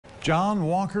John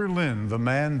Walker Lind, the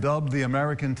man dubbed the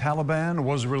American Taliban,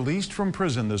 was released from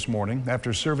prison this morning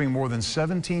after serving more than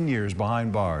 17 years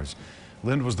behind bars.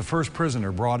 Lind was the first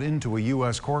prisoner brought into a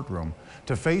U.S. courtroom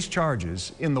to face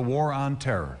charges in the war on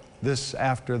terror. This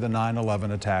after the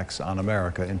 9/11 attacks on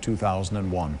America in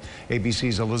 2001.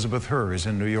 ABC's Elizabeth Herr is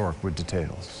in New York with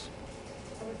details.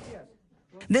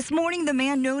 This morning, the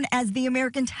man known as the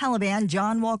American Taliban,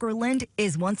 John Walker Lind,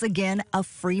 is once again a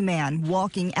free man,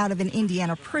 walking out of an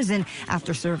Indiana prison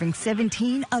after serving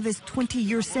 17 of his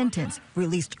 20-year sentence.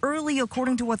 Released early,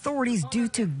 according to authorities, due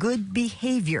to good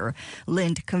behavior.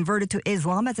 Lind converted to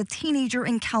Islam as a teenager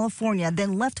in California,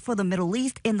 then left for the Middle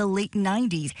East in the late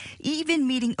 90s, even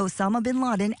meeting Osama bin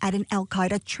Laden at an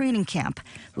al-Qaeda training camp.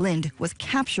 Lind was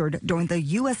captured during the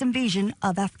U.S. invasion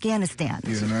of Afghanistan.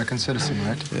 You're an American citizen,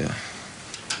 right? Yeah.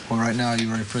 Well, right now you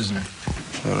are a prisoner.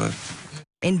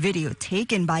 In video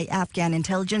taken by Afghan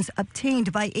intelligence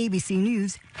obtained by ABC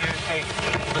News,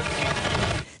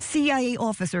 CIA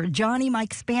officer Johnny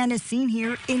Mike Spann is seen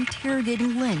here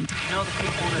interrogating Lind. You know the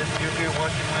people that you're here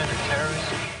working with are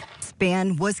terrorists?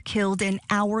 Spann was killed an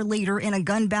hour later in a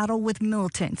gun battle with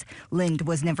militants. Lind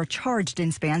was never charged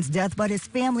in Spann's death, but his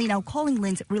family now calling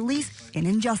Lind's release an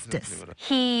injustice.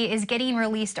 He is getting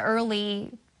released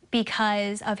early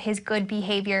because of his good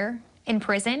behavior in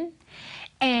prison.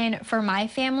 And for my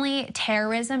family,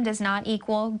 terrorism does not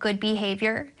equal good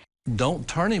behavior. Don't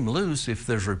turn him loose if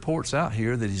there's reports out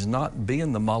here that he's not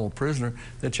being the model prisoner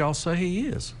that y'all say he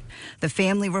is. The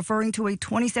family referring to a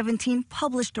 2017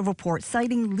 published report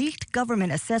citing leaked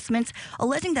government assessments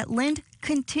alleging that Lind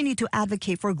continued to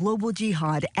advocate for global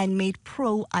jihad and made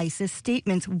pro-ISIS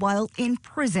statements while in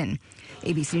prison.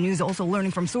 ABC News also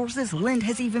learning from sources Lind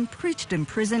has even preached in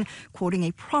prison, quoting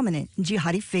a prominent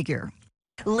jihadi figure.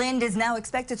 Lind is now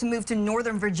expected to move to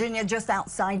Northern Virginia just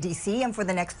outside D.C. and for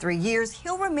the next 3 years,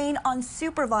 he'll remain on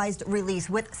supervised release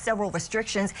with several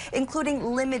restrictions, including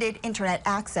limited internet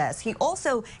access. He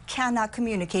also cannot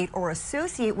communicate or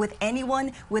associate with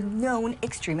anyone with known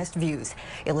extremist views.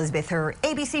 Elizabeth Herr,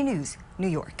 ABC News, New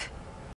York.